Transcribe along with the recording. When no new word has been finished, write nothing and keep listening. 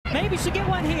maybe should get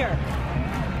one here.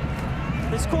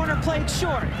 This corner played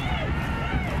short.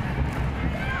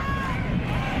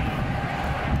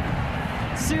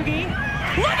 Utsugi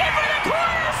looking for the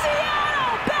corner.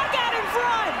 Seattle back out in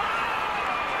front.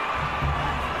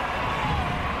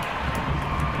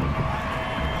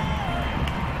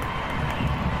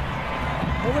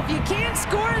 Well, if you can't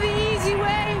score the easy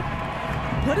way,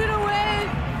 put it away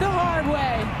the hard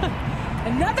way.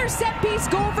 Another set-piece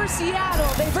goal for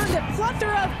Seattle. They've earned a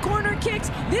plethora of corner kicks.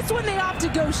 This one they opt to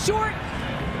go short.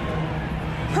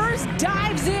 Hurst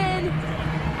dives in.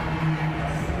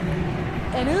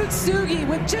 And Utsugi,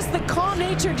 with just the calm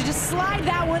nature to just slide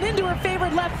that one into her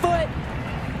favorite left foot,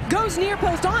 goes near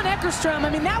post on Eckerstrom. I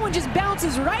mean, that one just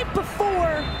bounces right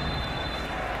before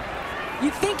you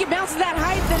think it bounces that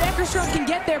height that Eckerstrom can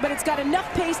get there, but it's got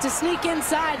enough pace to sneak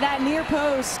inside that near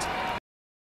post.